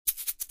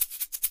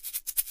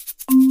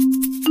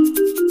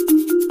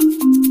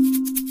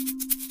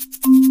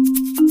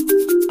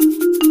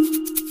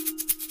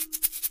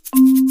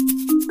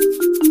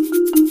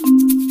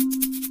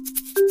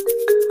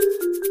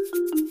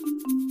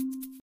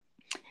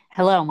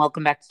Hello and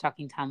welcome back to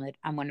Talking Talmud.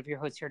 I'm one of your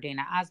hosts,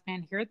 Dana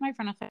Osman, here with my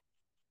friend.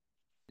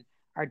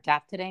 Our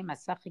daf today,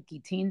 Masachet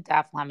Gittin,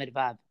 daf Lamed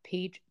Vav,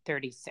 page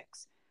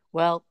 36.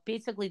 Well,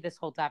 basically, this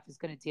whole daf is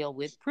going to deal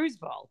with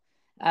Prozbul,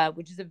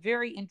 which is a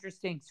very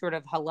interesting sort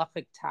of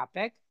halachic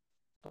topic.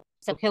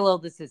 So Hillel,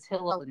 this is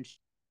Hillel and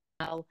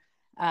Shmuel,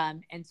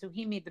 and so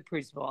he made the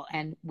Prozbul,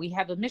 and we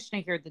have a Mishnah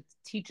here that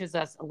teaches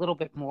us a little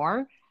bit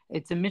more.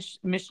 It's a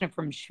Mishnah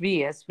from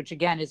Shvius, which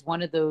again is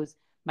one of those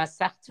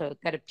Masechtot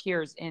that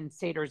appears in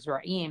Seder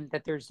Zra'im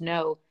that there's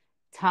no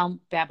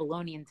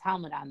Babylonian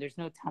Talmud on, there's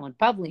no Talmud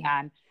Bavli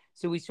on,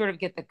 so we sort of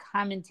get the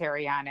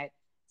commentary on it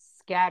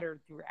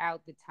scattered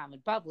throughout the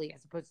Talmud Bavli,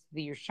 as opposed to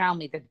the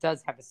Yerushalmi that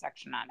does have a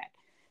section on it.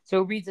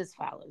 So it reads as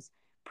follows: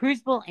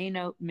 Prozbul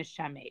Eino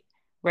Mishamet.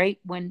 Right?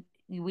 When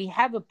we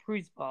have a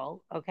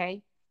Prozbul,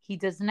 okay, he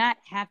does not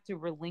have to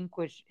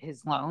relinquish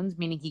his loans,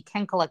 meaning he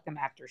can collect them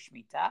after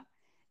Shemitah.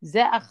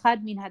 Ze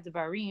achad min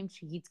hadvarim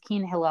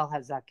shehitkin Hillel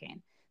hazaken.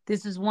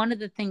 This is one of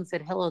the things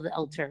that Hillel the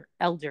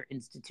elder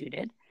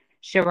instituted.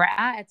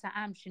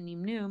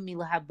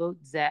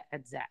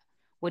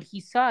 What he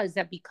saw is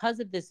that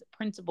because of this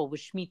principle with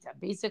Shemitah,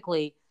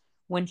 basically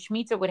when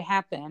Shemitah would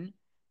happen,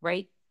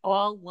 right,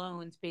 all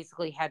loans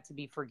basically had to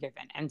be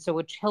forgiven. And so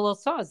what Hillel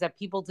saw is that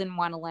people didn't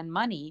want to lend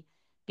money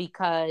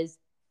because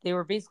they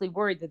were basically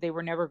worried that they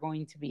were never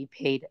going to be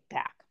paid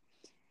back.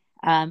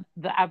 And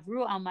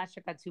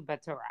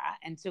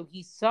so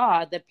he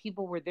saw that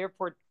people were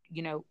therefore,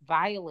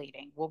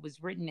 violating what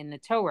was written in the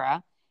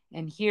Torah.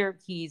 And here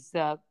he's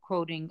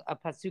quoting a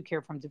pasuk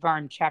here from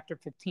Devarim chapter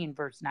 15,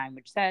 verse 9,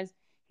 which says,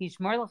 which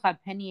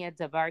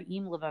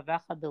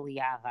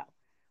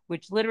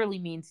literally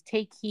means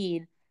take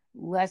heed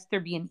lest there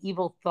be an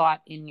evil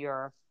thought in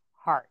your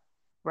heart,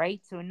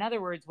 right? So in other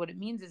words, what it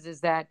means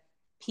is that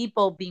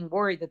people being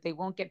worried that they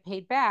won't get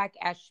paid back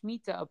as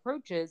Shemitah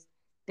approaches,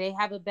 they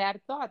have a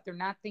bad thought. They're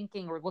not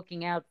thinking or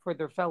looking out for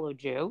their fellow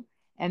Jew,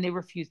 and they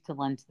refuse to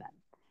lend to them.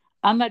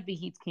 Amad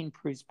Behitkin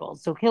Prozbul.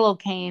 So Hillel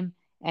came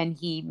and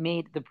he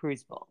made the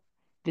Prozbul.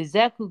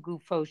 Vizeku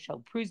Gufo Shel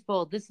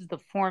Prozbul. This is the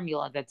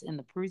formula that's in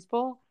the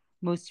Prozbul.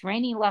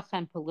 Musreni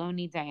Lachem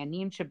Peloni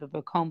Dayanim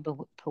Shebebakom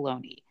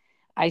Peloni.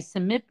 I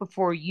submit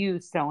before you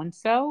so and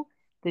so,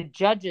 the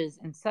judges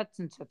in such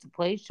and such a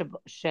place,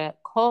 that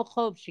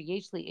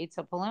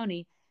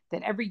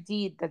every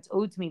deed that's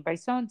owed to me by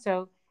so and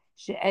so,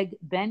 it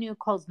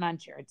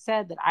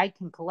said that I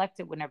can collect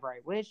it whenever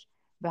I wish.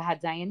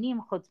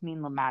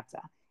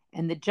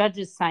 And the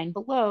judges sign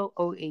below,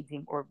 O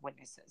Edim, or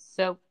witnesses.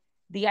 So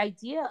the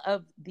idea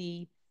of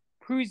the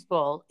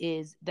Prozbul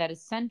is that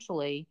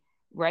essentially,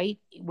 right,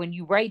 when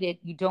you write it,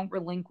 you don't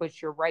relinquish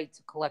your right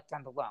to collect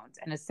on the loans.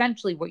 And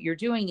essentially what you're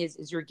doing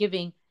is you're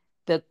giving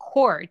the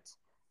court,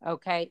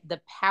 okay,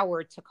 the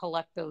power to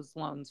collect those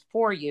loans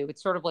for you.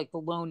 It's sort of like the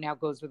loan now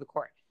goes with the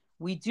court.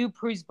 We do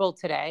Prozbul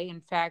today.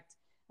 In fact,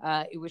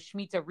 it was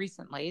Shemitah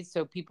recently.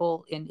 So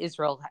people in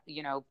Israel,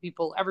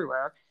 people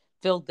everywhere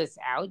filled this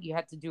out. You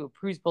had to do a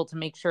Prozbul to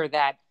make sure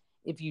that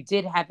if you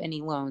did have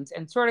any loans,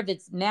 and sort of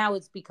it's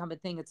become a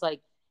thing. It's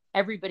like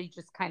everybody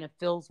just kind of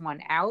fills one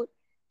out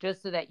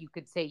just so that you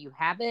could say you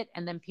have it,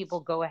 and then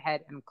people go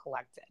ahead and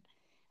collect it.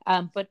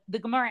 But the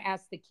Gemara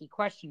asks the key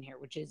question here,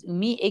 which is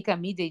Umi eka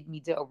mide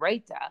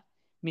oraita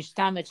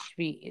mishtamet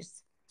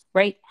shvi'is,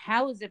 right?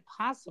 How is it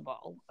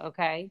possible,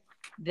 okay,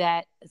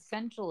 that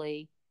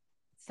essentially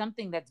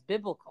something that's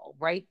biblical,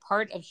 right?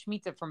 Part of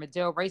Shemitah from a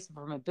deoraisa,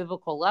 from a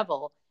biblical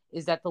level,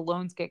 is that the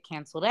loans get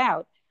canceled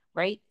out,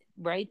 right?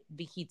 Right?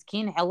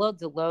 V'hitkin Hillel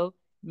delo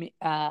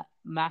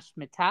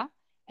mashmita,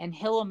 and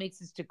Hillel makes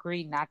this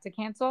decree not to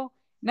cancel.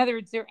 In other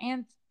words, they're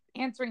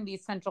answering the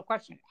essential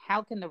question: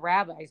 how can the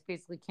rabbis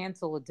basically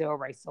cancel a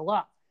deoraisa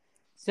law?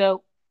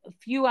 So a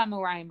few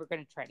Amoraim are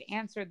going to try to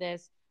answer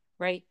this,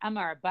 right?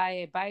 Amar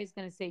Abaye is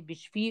going to say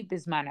b'shvi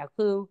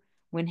bismanachu,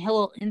 when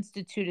Hillel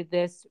instituted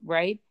this,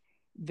 right?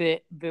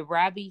 The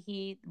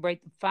Rabbi right,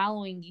 the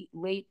following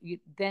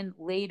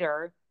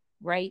later,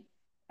 right?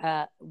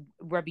 Rabbi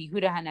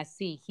Yehuda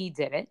Hanasi, he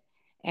did it.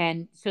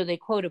 And so they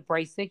quote a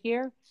brisa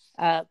here,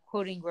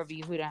 quoting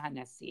Rabbi Yehuda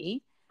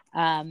Hanasi.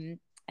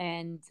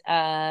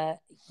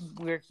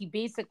 Where he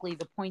basically,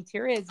 the point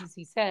here is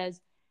he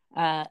says,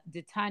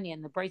 Ditanya,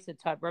 and the brisa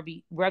taught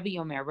Rabbi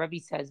Omer, Rabbi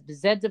says,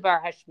 B'zed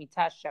davar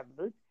hashmitah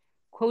shavut,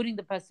 quoting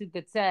the pasuk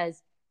that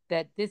says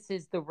that this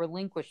is the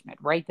relinquishment,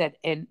 right?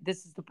 And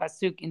this is the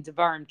pasuk in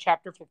Devarim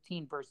chapter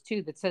 15, verse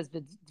 2, that says,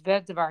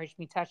 B'zed davar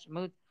hashmitah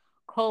shavut,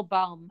 kol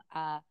bal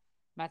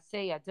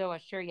Masei Yado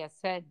Asher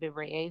Yased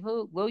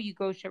B'Re'ehu Lo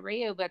Yigosha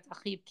Re'ehu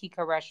V'Tachiv Ki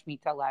Karash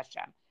Mita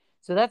Lashem.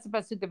 So that's the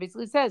pasuk that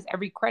basically says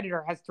every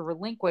creditor has to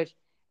relinquish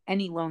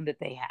any loan that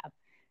they have.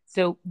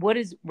 So what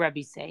does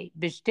Rabbi say?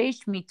 B'shtei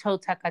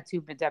shmitot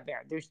hakatuv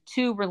medaber. There's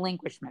two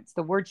relinquishments.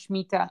 The word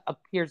shmita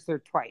appears there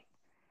twice,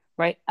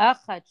 right?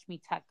 Achad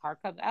shmitat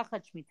karka,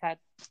 achad shmitat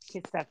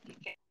kisafim.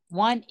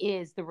 One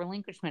is the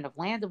relinquishment of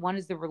land, and one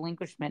is the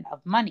relinquishment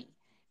of money.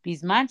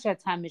 Bizman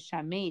she'ata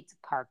mishamet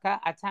karka,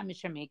 ata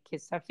mishamet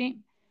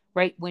kisafim.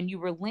 Right? When you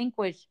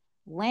relinquish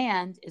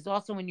land is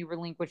also when you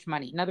relinquish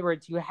money. In other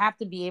words, you have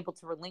to be able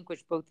to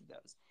relinquish both of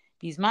those.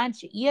 Bizman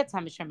she'iyat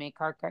hamishamei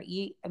karka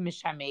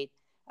mishamei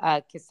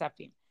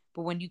kisafim.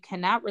 But when you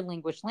cannot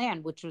relinquish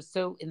land, which was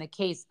so in the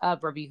case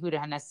of Rabbi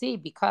Yehuda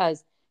Hanasi,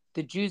 because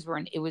the Jews were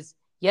in, it was,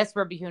 yes,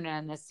 Rabbi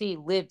Yehuda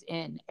Hanasi lived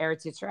in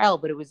Eretz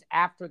Yisrael, but it was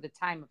after the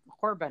time of the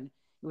Korban.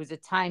 It was a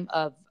time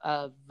of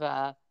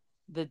the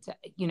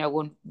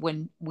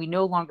when we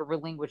no longer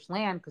relinquish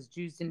land because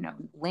Jews didn't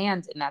own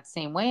land in that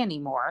same way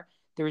anymore.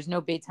 There is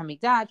no Beit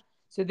Hamikdash,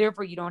 so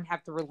therefore you don't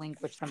have to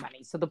relinquish the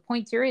money. So the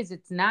point here is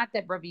it's not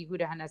that Rabbi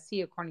Yehuda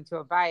Hanasi, according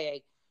to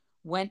Abaye,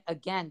 went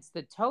against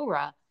the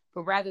Torah,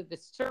 but rather the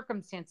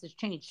circumstances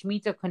changed.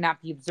 Shemitah could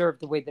not be observed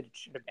the way that it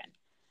should have been.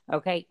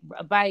 Okay,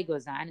 Abaye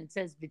goes on and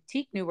says,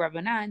 "V'tiknu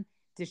Rabbanan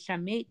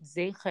deshamet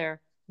zecher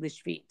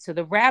lishvit." So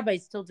the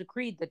rabbis still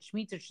decreed that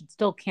Shemitah should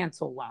still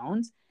cancel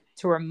loans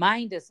to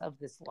remind us of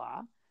this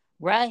law.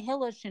 But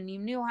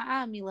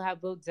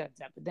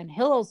then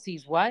Hillel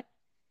sees what?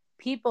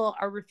 People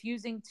are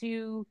refusing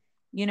to,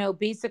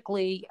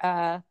 basically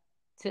to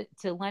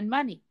lend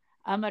money.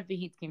 Amad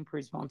Behitkim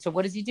Prozbul. And so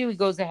what does he do? He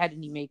goes ahead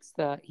and he makes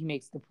the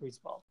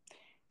Prozbul.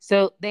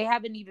 So they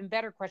have an even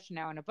better question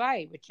now in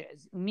Abai, which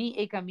is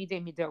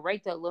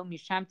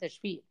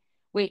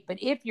wait, but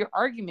if your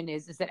argument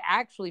is that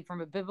actually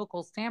from a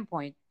biblical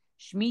standpoint,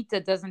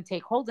 Shemitah doesn't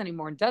take hold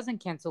anymore and doesn't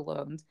cancel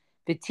loans,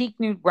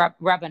 V'tiknu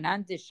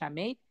Rabbanan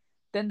dishamet,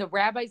 then the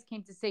rabbis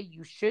came to say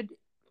you should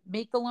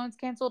make the loans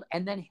canceled,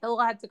 and then Hillel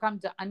had to come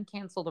to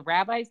uncancel the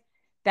rabbis.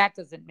 That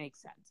doesn't make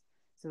sense.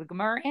 So the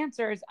Gemara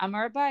answers,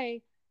 Amar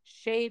Abai,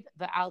 Shev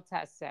v'al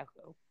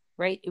ta'asechu,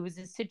 right? It was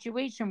a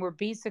situation where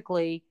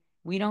basically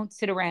we don't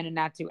sit around and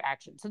not do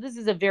action. So this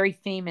is a very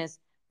famous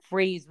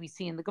phrase we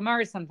see in the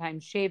Gemara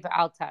sometimes, Shev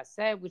v'al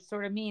ta'aseh, which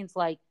sort of means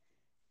like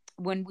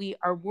when we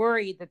are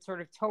worried that sort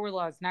of Torah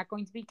law is not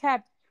going to be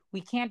kept, we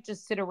can't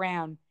just sit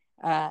around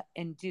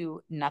and do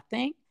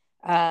nothing.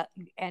 But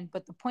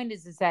the point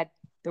is that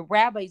the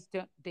rabbis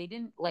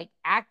didn't like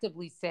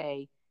actively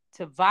say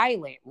to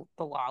violate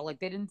the law. Like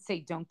they didn't say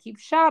don't keep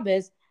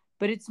Shabbos,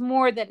 but it's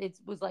more that it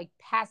was like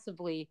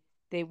passively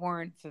they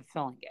weren't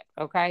fulfilling it.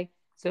 Okay,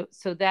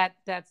 so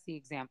that's the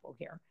example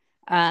here.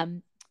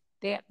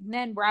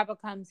 Then Rabbah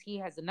comes. He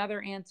has another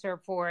answer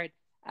for it.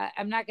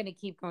 I'm not going to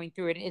keep going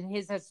through it. And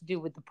his has to do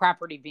with the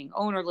property being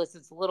ownerless.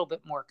 It's a little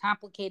bit more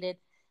complicated.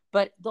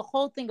 But the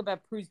whole thing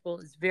about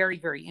Prozbul is very,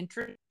 very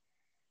interesting.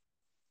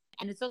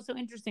 And it's also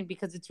interesting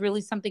because it's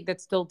really something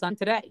that's still done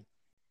today.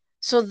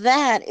 So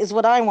that is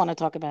what I want to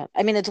talk about.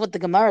 I mean, it's what the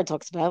Gemara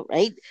talks about,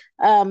 right?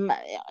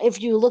 If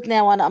you look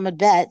now on Amud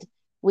Bet,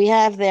 we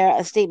have there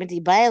a statement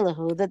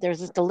that there's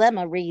this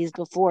dilemma raised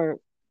before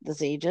the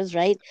sages,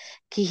 right?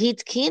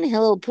 Kihit kin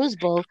hillel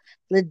Prozbul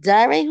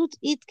ledare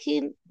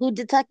itkin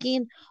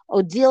huditakin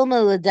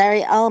odilma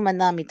ledare alma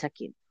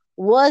namitakin.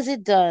 Was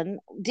it done?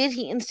 Did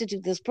he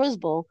institute this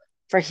Prozbul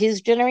for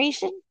his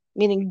generation,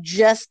 meaning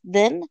just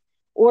then,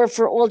 or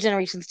for all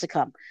generations to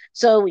come?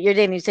 So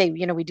you're saying,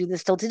 we do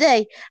this still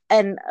today.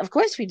 And of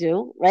course we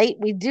do, right?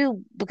 We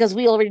do because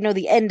we already know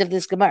the end of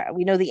this Gemara.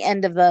 We know the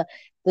end of the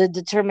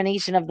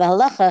determination of the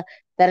halacha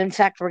that, in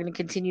fact, we're going to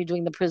continue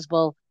doing the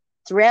Prozbul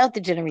throughout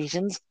the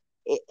generations.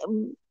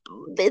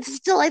 It's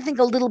still, I think,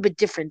 a little bit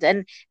different.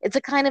 And it's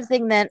a kind of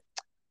thing that,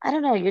 I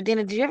don't know,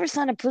 Yordana, did you ever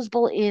sign a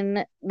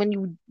Prozbul when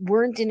you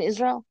weren't in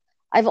Israel?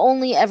 I've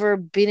only ever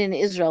been in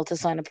Israel to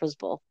sign a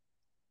Prozbul.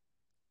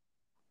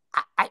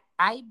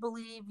 I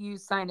believe you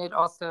sign it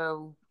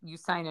also. You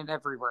sign it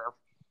everywhere.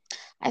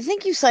 I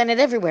think you sign it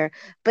everywhere.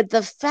 But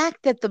the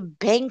fact that the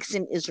banks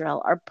in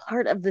Israel are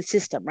part of the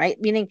system, right?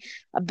 Meaning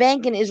a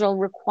bank in Israel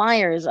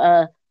requires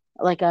a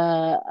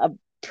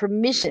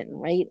permission,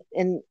 right?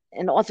 And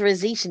an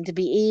authorization to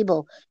be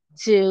able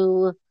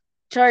to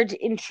charge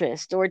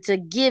interest or to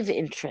give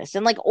interest.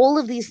 And like all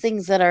of these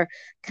things that are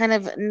kind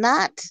of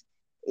not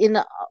in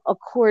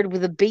accord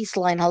with the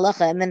baseline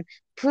halacha. And then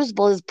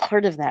Prozbul is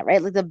part of that,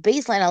 right? Like the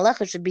baseline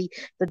halacha should be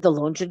that the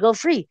loan should go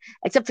free,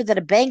 except for that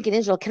a bank in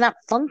Israel cannot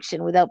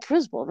function without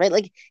Prozbul, right?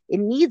 Like it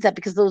needs that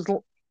because those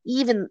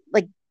even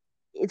like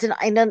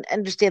I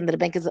understand that a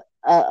bank is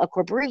a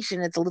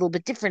corporation. It's a little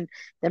bit different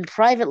than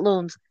private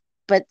loans,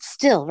 but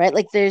still, right?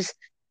 Like there's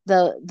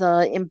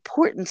the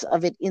importance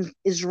of it in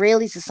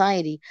Israeli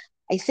society,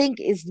 I think,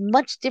 is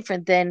much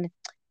different than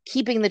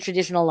keeping the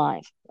tradition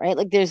alive, right?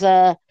 Like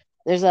the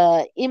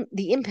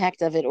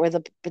impact of it or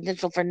the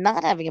potential for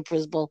not having a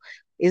Prozbul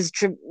is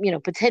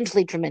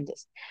potentially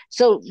tremendous.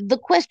 So the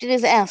question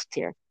is asked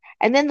here,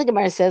 and then the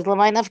Gemara says,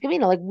 "Lamai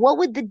nafkamina." Like, what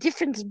would the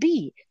difference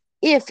be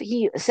if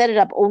he set it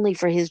up only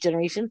for his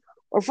generation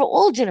or for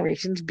all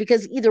generations?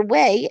 Because either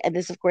way, and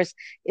this, of course,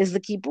 is the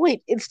key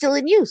point, it's still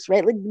in use,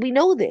 right? Like we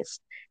know this.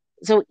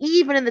 So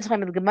even in the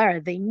time of the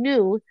Gemara, they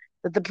knew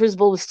that the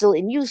Prozbul was still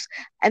in use,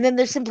 and then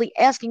they're simply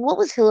asking, what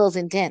was Hillel's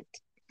intent?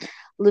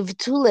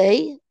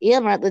 Livtule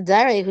iamrat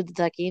ledare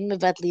huditakin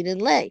mevatlin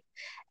le.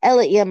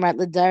 Ela iamrat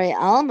ledare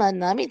alma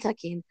nami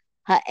takin.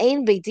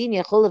 Ha'ein beitin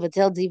yachol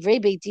levatel divrei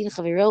beitin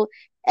chaviro.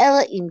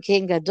 Ela im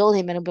ken gadol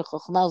himenu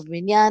b'chochma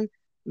v'minyan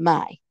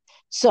mai.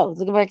 So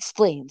the Gemara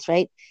explains,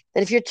 right,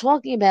 that if you're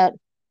talking about,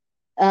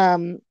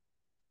 if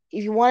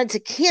you wanted to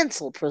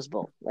cancel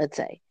Prozbul, let's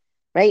say,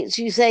 right?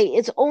 So you say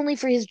it's only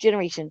for his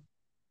generation.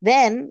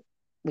 Then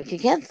we can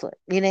cancel it,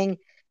 meaning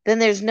then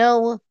there's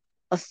no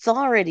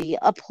authority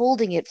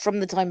upholding it from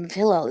the time of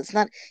Hillel. It's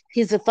not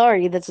his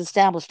authority that's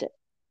established it.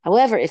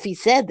 However, if he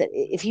said that,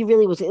 if he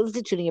really was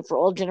instituting it for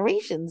all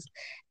generations,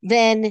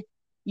 then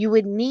you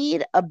would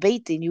need a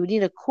Beit Din, you would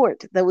need a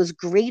court that was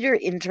greater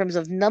in terms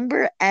of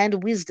number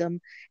and wisdom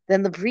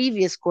than the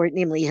previous court,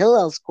 namely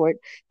Hillel's court,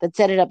 that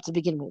set it up to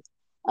begin with.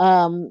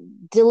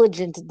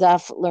 Diligent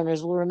Daf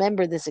learners will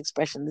remember this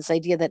expression, this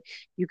idea that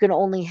you can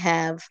only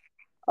have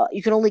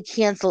you can only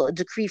cancel a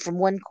decree from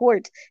one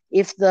court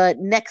if the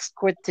next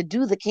court to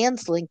do the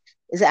canceling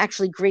is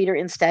actually greater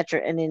in stature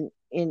and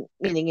in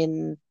meaning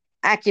in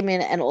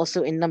acumen and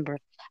also in number.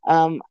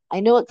 I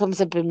know it comes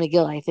up in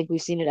Megillah. I think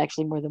we've seen it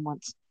actually more than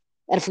once,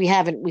 and if we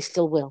haven't, we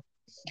still will.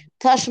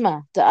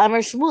 Tashma the Amar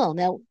Shmuel.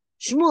 Now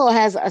Shmuel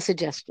has a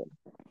suggestion.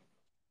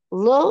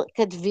 Lo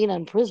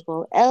katvinan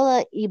Prozbul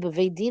ella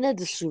ibavedina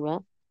de sura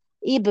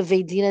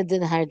ibavedina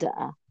din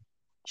harda'a.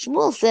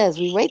 Shmuel says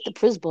we write the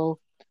Prozbul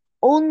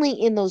only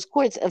in those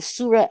courts of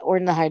Surah or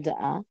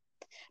Nahar,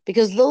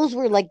 because those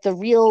were like the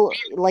real,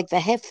 like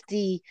the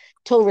hefty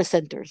Torah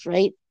centers,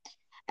 right?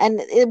 And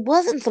it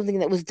wasn't something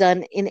that was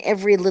done in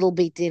every little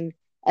Beit Din,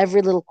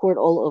 every little court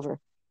all over.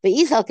 So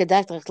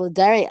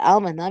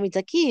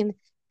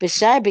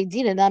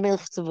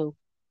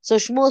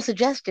Shmuel's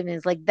suggestion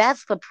is like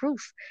that's the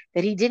proof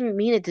that he didn't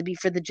mean it to be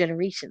for the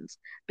generations.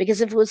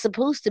 Because if it was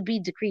supposed to be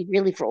decreed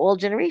really for all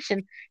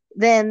generation,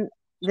 then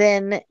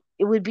then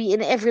it would be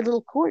in every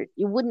little court.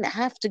 You wouldn't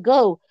have to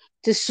go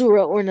to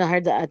Surah or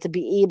Naharda to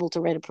be able to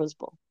write a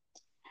Prozbul.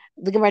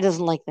 The Gemara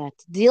doesn't like that.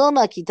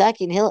 Dilma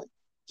kitakin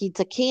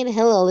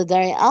hillel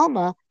l'dari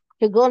alma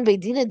kagon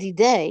beidina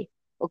didei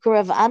or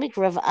karav amik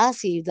rav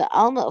asi the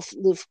alma of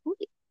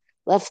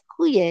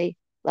lafkuye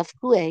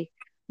lafkuye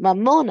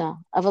mamona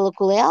of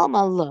alakule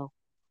alma lo.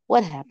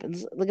 What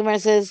happens? The Gemara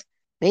says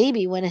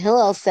maybe when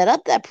Hillel set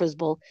up that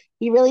Prozbul,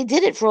 he really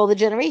did it for all the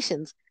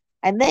generations.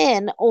 And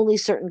then only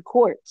certain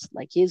courts,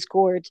 like his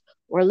court,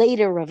 or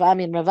later Rav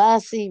Ami and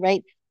Ravasi,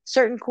 right?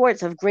 Certain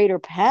courts have greater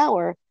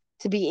power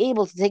to be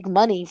able to take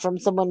money from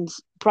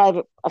someone's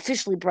private,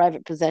 officially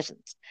private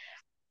possessions.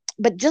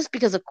 But just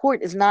because a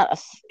court is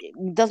not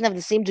doesn't have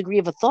the same degree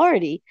of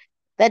authority,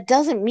 that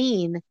doesn't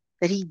mean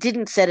that he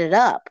didn't set it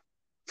up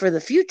for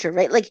the future,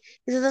 right? Like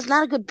that's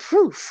not a good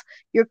proof.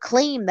 Your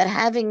claim that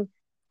having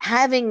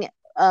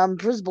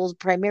Prozbuls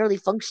primarily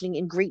functioning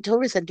in great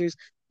Torah centers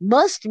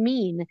must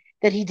mean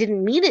that he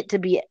didn't mean it to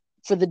be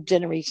for the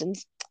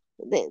generations.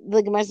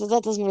 The Gemara says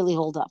that doesn't really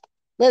hold up.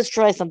 Let's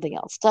try something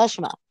else.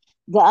 Tashma.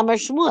 The Amar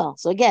Shmuel.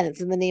 So again, it's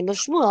in the name of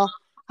Shmuel.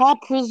 Ha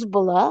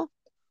Prozbula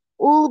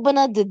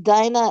Ulbana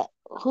Dedaina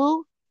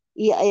Hu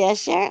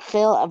Yasher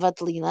Chel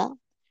Avatlina.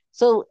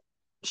 So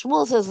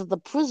Shmuel says that the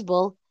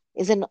Prozbul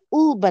is an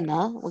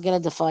Ulbana. We're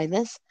going to define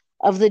this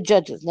of the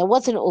judges. Now,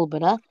 what's an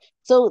Ulbana?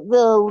 So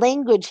the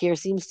language here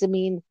seems to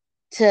mean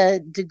to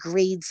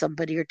degrade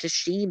somebody or to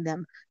shame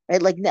them,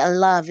 right? Like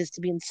Ne'alav is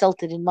to be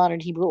insulted in modern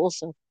Hebrew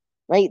also,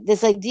 right?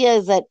 This idea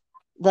is that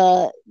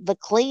the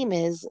claim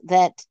is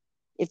that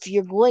if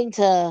you're going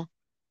to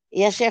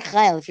Yasher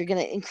Chayil, if you're going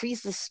to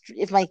increase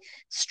if my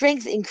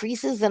strength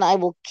increases, then I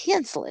will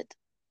cancel it,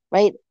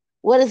 right?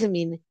 What does it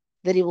mean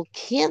that he will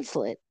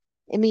cancel it?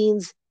 It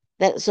means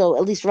that, so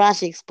at least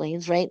Rashi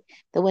explains, right,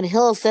 that when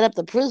Hillel set up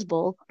the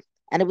Prozbul,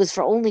 and it was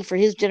for only for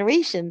his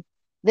generation,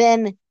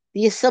 then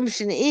the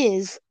assumption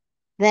is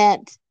that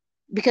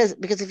because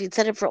if he'd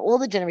set it for all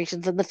the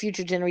generations, then the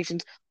future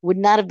generations would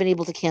not have been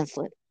able to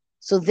cancel it.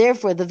 So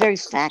therefore, the very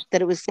fact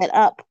that it was set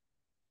up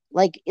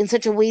like in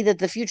such a way that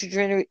the future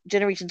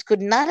generations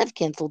could not have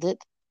canceled it.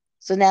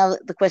 So now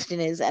the question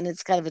is, and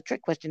it's kind of a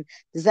trick question,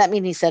 does that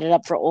mean he set it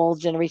up for all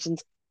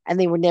generations and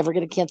they were never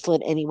going to cancel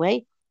it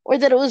anyway? Or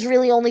that it was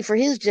really only for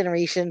his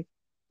generation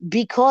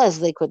because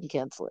they couldn't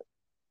cancel it?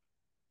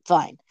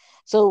 Fine.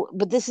 So,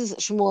 but this is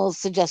Shmuel's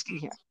suggestion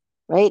here,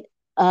 right?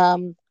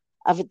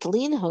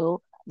 Avitlinhu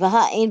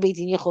v'ha ein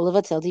beitin yechol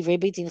levatel divrei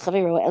beitin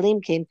chavero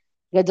elim ken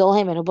gadol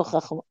hemenu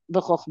b'chochma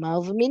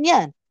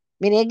u'minyan.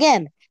 Meaning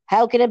again,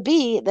 how can it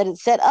be that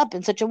it's set up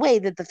in such a way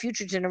that the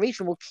future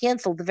generation will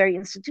cancel the very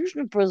institution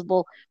of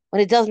Prozbul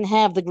when it doesn't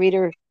have the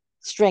greater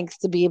strength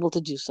to be able to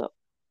do so?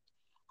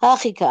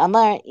 Hachika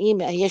amar im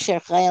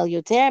yesher chayil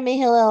yoter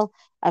mehilel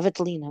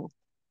avitlinu.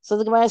 So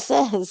the Gemara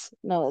says,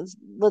 no,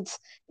 let's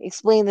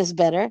explain this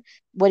better.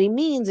 What he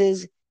means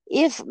is,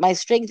 if my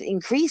strength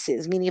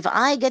increases, meaning if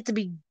I get to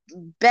be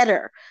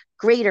better,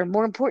 greater,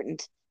 more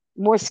important,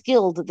 more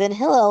skilled than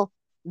Hillel,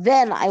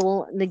 then I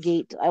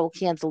will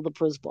cancel the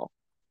Prozbul.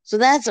 So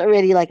that's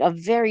already like a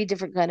very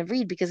different kind of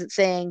read, because it's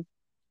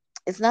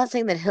not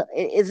saying that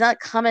it's not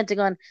commenting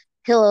on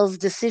Hillel's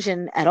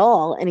decision at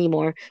all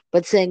anymore,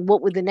 but saying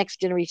what would the next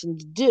generation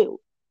do.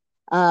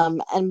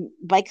 And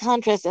by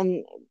contrast,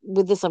 and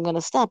with this I'm going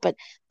to stop, but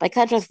by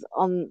contrast,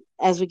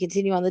 as we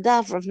continue on the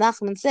daf, Rav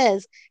Nachman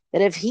says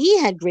that if he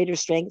had greater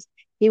strength,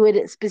 he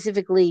would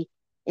specifically,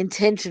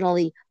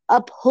 intentionally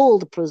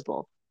uphold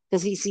Prozbul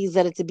because he sees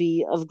that it to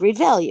be of great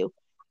value.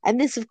 And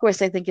this, of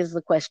course, I think is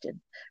the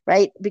question,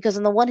 right? Because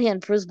on the one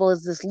hand, Prozbul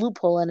is this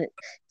loophole and it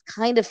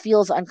kind of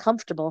feels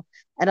uncomfortable.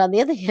 And on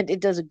the other hand, it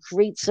does a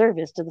great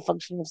service to the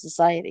functioning of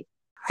society.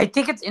 I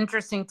think it's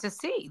interesting to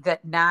see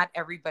that not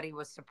everybody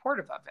was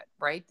supportive of it,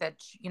 right? That,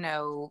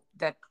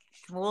 that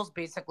Shmuel's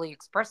basically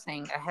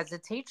expressing a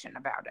hesitation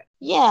about it.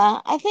 Yeah,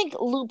 I think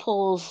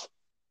loopholes,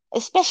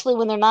 especially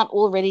when they're not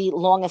already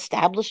long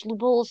established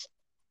loopholes,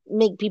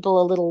 make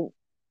people a little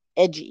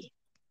edgy.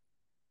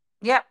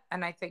 Yeah.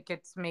 And I think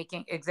it's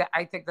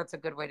I think that's a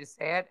good way to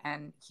say it.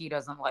 And he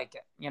doesn't like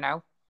it.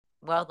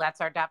 Well, that's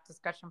our DAP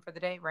discussion for the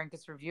day. Rank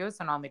us, reviews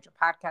on all major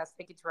podcasts.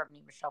 Thank you to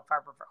Reverend Michelle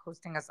Farber for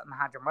hosting us on the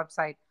Hadron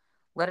website.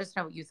 Let us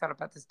know what you thought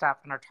about this stuff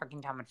on our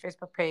Talking Talmud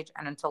Facebook page.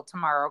 And until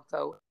tomorrow,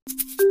 go